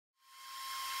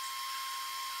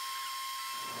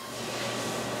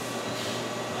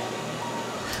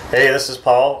Hey, this is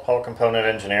Paul Component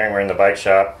Engineering. We're in the bike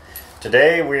shop.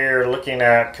 Today we're looking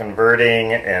at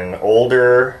converting an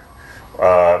older,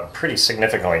 pretty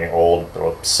significantly old,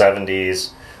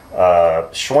 70s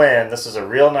Schwinn. This is a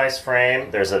real nice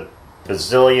frame. There's a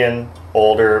bazillion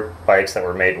older bikes that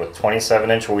were made with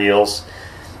 27-inch wheels.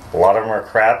 A lot of them are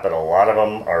crap, but a lot of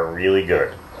them are really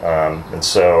good. And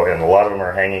a lot of them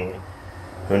are hanging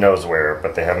who knows where,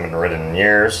 but they haven't been ridden in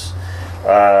years.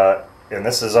 And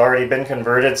this has already been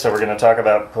converted, so we're going to talk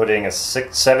about putting a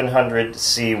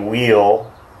 700C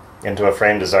wheel into a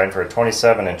frame designed for a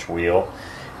 27-inch wheel,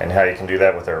 and how you can do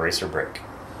that with our racer brake.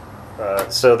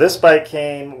 So this bike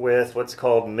came with what's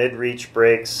called mid-reach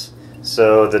brakes.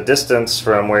 So the distance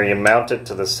from where you mount it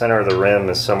to the center of the rim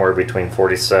is somewhere between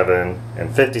 47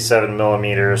 and 57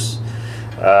 millimeters.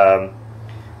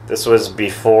 This was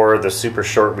before the super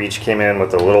short reach came in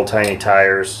with the little tiny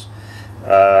tires.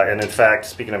 And in fact,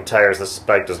 speaking of tires, this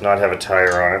bike does not have a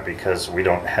tire on it because we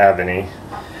don't have any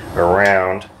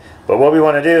around. But what we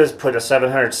want to do is put a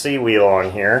 700C wheel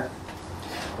on here.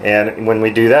 And when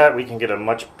we do that, we can get a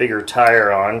much bigger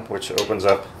tire on, which opens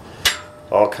up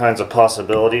all kinds of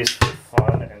possibilities for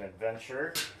fun and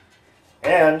adventure.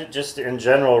 And just in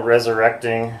general,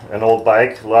 resurrecting an old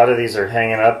bike. A lot of these are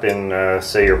hanging up in,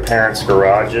 say, your parents'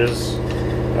 garages.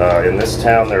 In this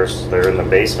town, they're in the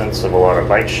basements of a lot of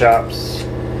bike shops,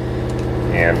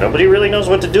 and nobody really knows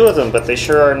what to do with them, but they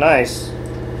sure are nice.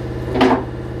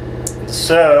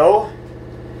 So,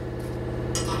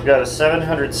 we've got a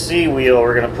 700C wheel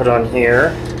we're going to put on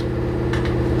here,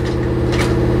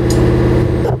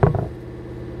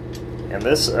 and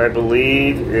this, I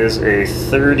believe, is a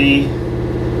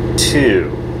 32,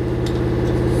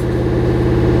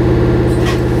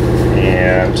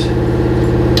 and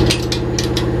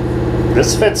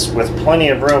this fits with plenty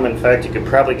of room. In fact, you could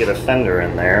probably get a fender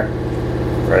in there,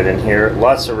 right in here.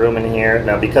 Lots of room in here.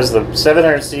 Now, because the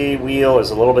 700C wheel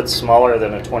is a little bit smaller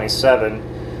than a 27,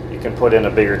 you can put in a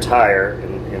bigger tire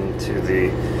into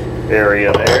the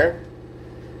area there.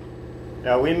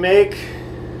 Now, we make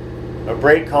a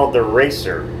brake called the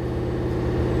Racer,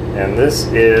 and this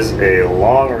is a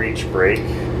long reach brake.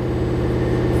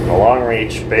 The long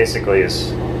reach basically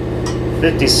is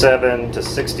 57 to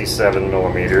 67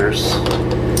 millimeters.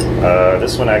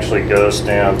 This one actually goes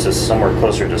down to somewhere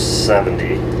closer to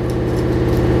 70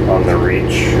 on the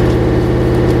reach.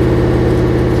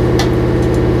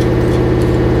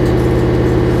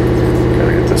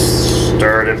 Gotta get this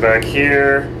started back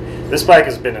here. This bike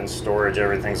has been in storage.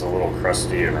 Everything's a little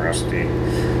crusty and rusty.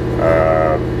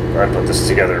 I put this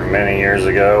together many years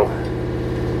ago.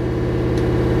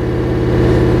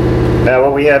 Now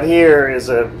what we have here is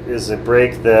a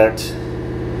brake that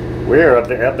we're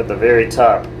up at the very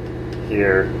top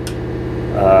here,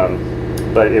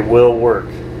 but it will work.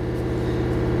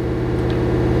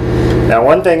 Now,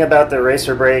 one thing about the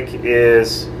racer brake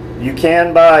is you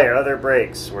can buy other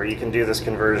brakes where you can do this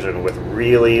conversion with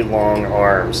really long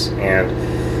arms, and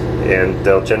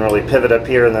they'll generally pivot up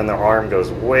here, and then the arm goes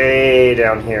way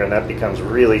down here, and that becomes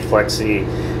really flexy.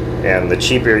 And the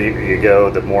cheaper you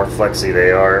go, the more flexy they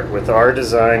are. With our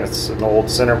design, it's an old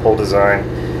center pole design.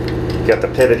 You've got the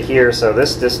pivot here, so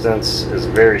this distance is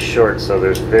very short, so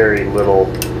there's very little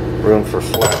room for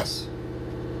flex.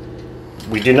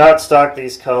 We do not stock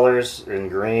these colors in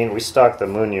green. We stock the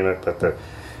Moon unit, but the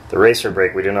racer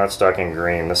brake we do not stock in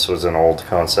green. This was an old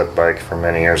concept bike from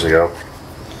many years ago.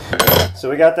 So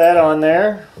we got that on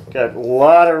there. Got a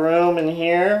lot of room in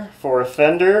here for a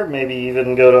fender, maybe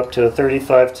even go up to a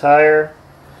 35 tire.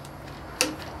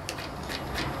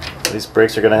 These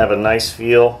brakes are going to have a nice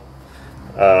feel,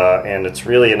 and it's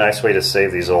really a nice way to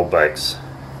save these old bikes.